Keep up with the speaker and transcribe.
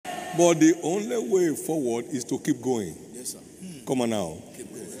But the only way forward is to keep going. Yes, sir. Come on now.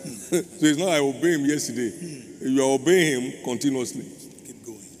 Keep going. So it's not I obey him yesterday. You are obeying him continuously. Keep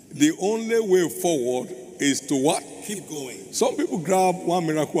going. The only way forward is to what? Keep going. Some people grab one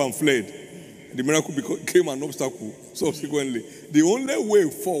miracle and fled. The miracle became an obstacle subsequently. The only way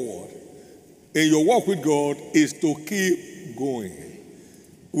forward in your walk with God is to keep going.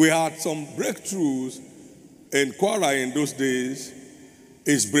 We had some breakthroughs in Kwara in those days.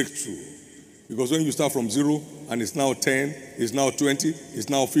 It's breakthrough. Because when you start from 0 and it's now 10, it's now 20, it's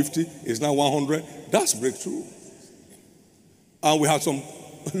now 50, it's now 100, that's breakthrough. And we had some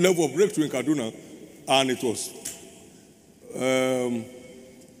level of breakthrough in Kaduna, and it was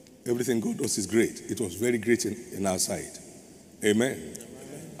everything God does is great. It was very great in our sight. Amen.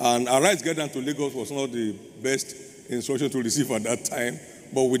 And our rights get down to Lagos was not the best instruction to receive at that time,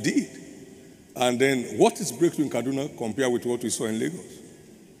 but we did. And then what is breakthrough in Kaduna compared with what we saw in Lagos?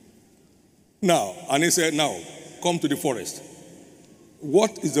 Now, and he said, now, come to the forest.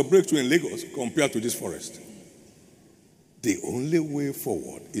 What is the breakthrough in Lagos compared to this forest? The only way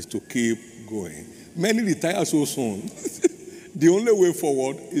forward is to keep going. Many retire so soon. The only way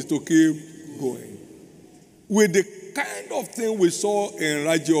forward is to keep going. With the kind of thing we saw in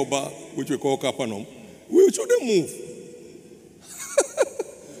Rajioba, which we call Capernaum, we shouldn't move.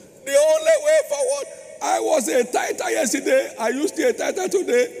 The only way forward. I was a tither yesterday. I used to be a tither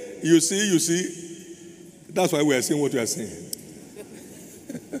today. You see. That's why we are saying what we are saying.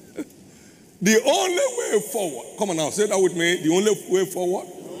 The only way forward. Come on now, say that with me. The only way forward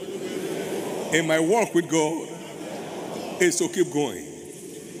in my walk with God is to keep going.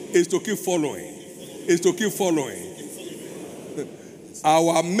 Is to keep following. Is to keep following.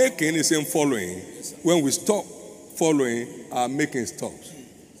 Our making is in following. When we stop following, our making stops.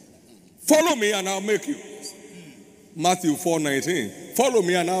 Follow me and I'll make you. Matthew 4:19. Follow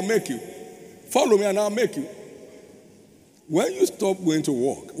me and I'll make you. Follow me and I'll make you. When you stop going to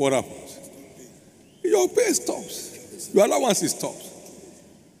work, what happens? Your pay stops. Your allowance stops.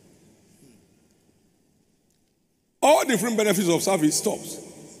 All different benefits of service stops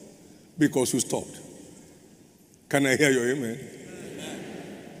because you stopped. Can I hear your amen?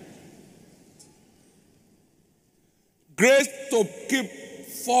 Grace to keep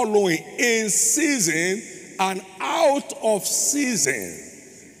following in season and out of season.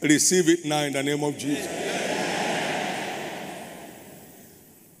 Receive it now in the name of Jesus.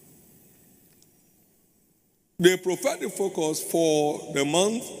 The prophetic focus for the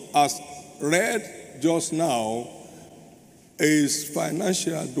month, as read just now, is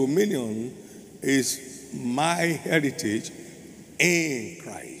financial dominion, is my heritage in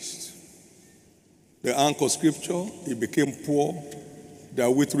Christ. The anchor scripture, he became poor, that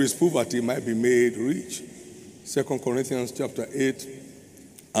with his poverty might be made rich. 2 Corinthians chapter 8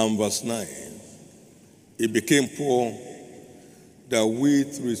 and verse 9. He became poor, that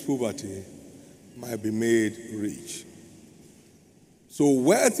with his poverty might be made rich. So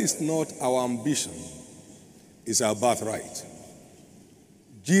wealth is not our ambition, it's our birthright.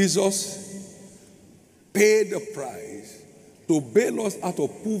 Jesus paid the price to bail us out of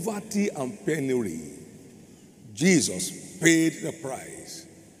poverty and penury. Jesus paid the price,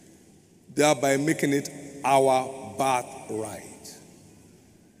 thereby making it our birthright.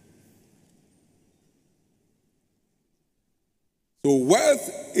 So wealth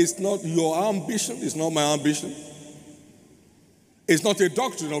is not your ambition, it's not my ambition. It's not a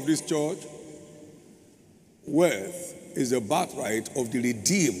doctrine of this church. Wealth is a birthright of the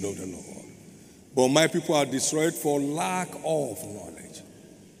redeemed of the Lord. But my people are destroyed for lack of knowledge.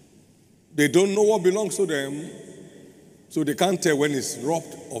 They don't know what belongs to them, so they can't tell when it's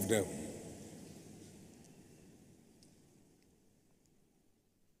robbed of them.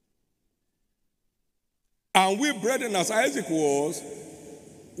 And we, brethren, as Isaac was,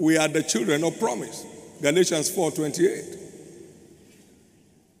 we are the children of promise. Galatians 4:28.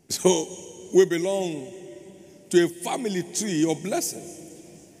 So we belong to a family tree of blessing,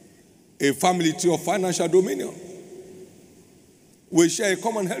 a family tree of financial dominion. We share a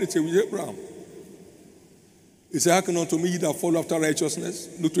common heritage with Abraham. He said, hearken unto me, ye that follow after righteousness.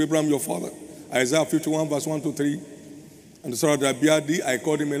 Look to Abraham your father. Isaiah 51 verse 1-3. And the sorrow that bear thee, I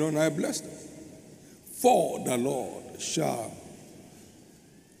called him alone, and I blessed him. For the Lord shall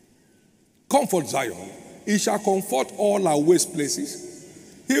comfort Zion. He shall comfort all our waste places.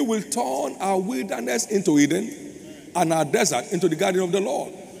 He will turn our wilderness into Eden and our desert into the garden of the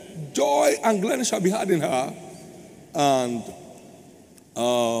Lord. Joy and gladness shall be had in her, and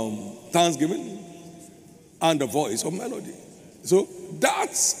thanksgiving and the voice of melody. So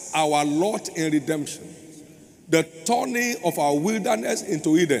that's our lot in redemption. The turning of our wilderness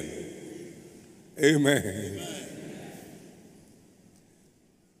into Eden Amen.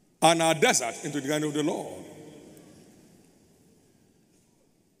 And our desert into the garden of the Lord.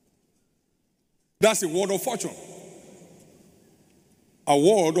 That's a word of fortune. A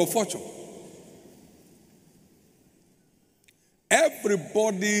word of fortune.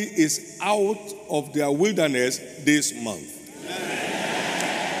 Everybody is out of their wilderness this month.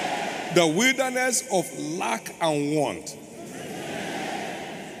 The wilderness of lack and want.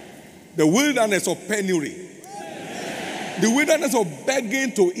 The wilderness of penury. The wilderness of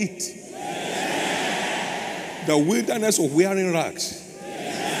begging to eat. The wilderness of wearing rags.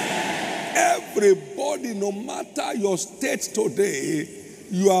 Everybody, no matter your state today,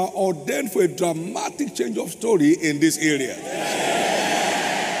 you are ordained for a dramatic change of story in this area.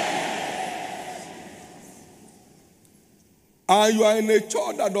 And you are in a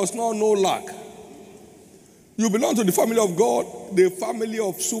church that does not know lack. You belong to the family of God, the family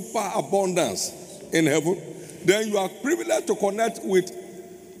of superabundance in heaven. Then you are privileged to connect with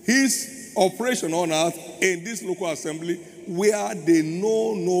his operation on earth in this local assembly where they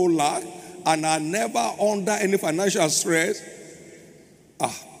know no lack and are never under any financial stress.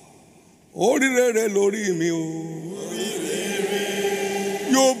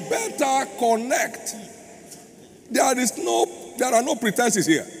 You better connect. There are no pretenses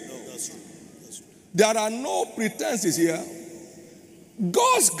here. There are no pretenses here.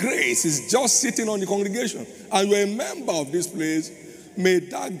 God's grace is just sitting on the congregation. And you're a member of this place. May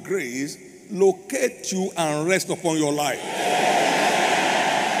that grace locate you and rest upon your life.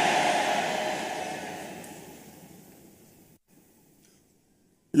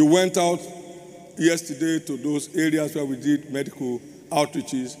 You went out yesterday to those areas where we did medical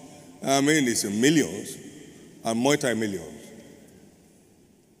outreaches. I mean, it's in millions and multi-millions.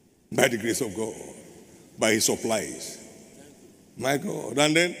 By the grace of God. By his supplies. My God.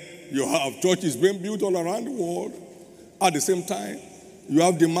 And then you have churches being built all around the world. At the same time, you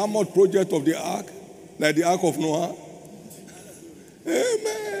have the mammoth project of the ark, like the ark of Noah.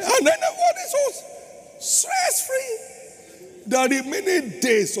 Amen. And then everybody is so stress-free. The remaining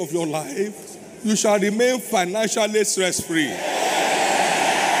days of your life, you shall remain financially stress-free.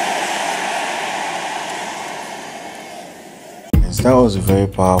 That was a very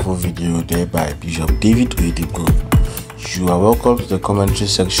powerful video there by Bishop David Oyedepo. You are welcome to the commentary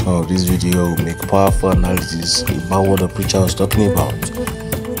section of this video. We'll make powerful analysis about what the preacher was talking about.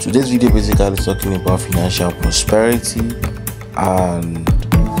 Today's video basically is talking about financial prosperity, and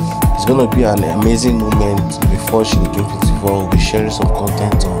it's going to be an amazing moment before she begins to evolve. We'll be sharing some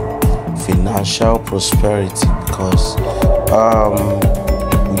content on financial prosperity because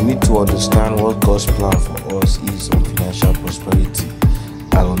we need to understand what God's plan for us is on financial prosperity.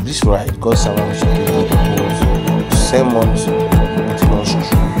 And on this ride, God's servant should be the sermons putting us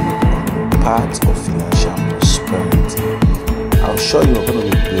through part of financial prosperity. I'm sure you're going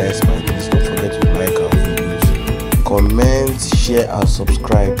to be blessed by this. Don't forget to like our videos, comment, share, and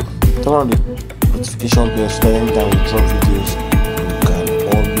subscribe. Turn on the notification bell so that anytime we drop videos, you can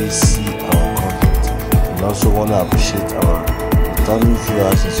always see our content. We also want to appreciate our returning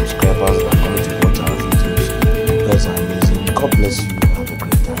viewers and subscribers that are coming to watch our videos. You guys are amazing. God bless you.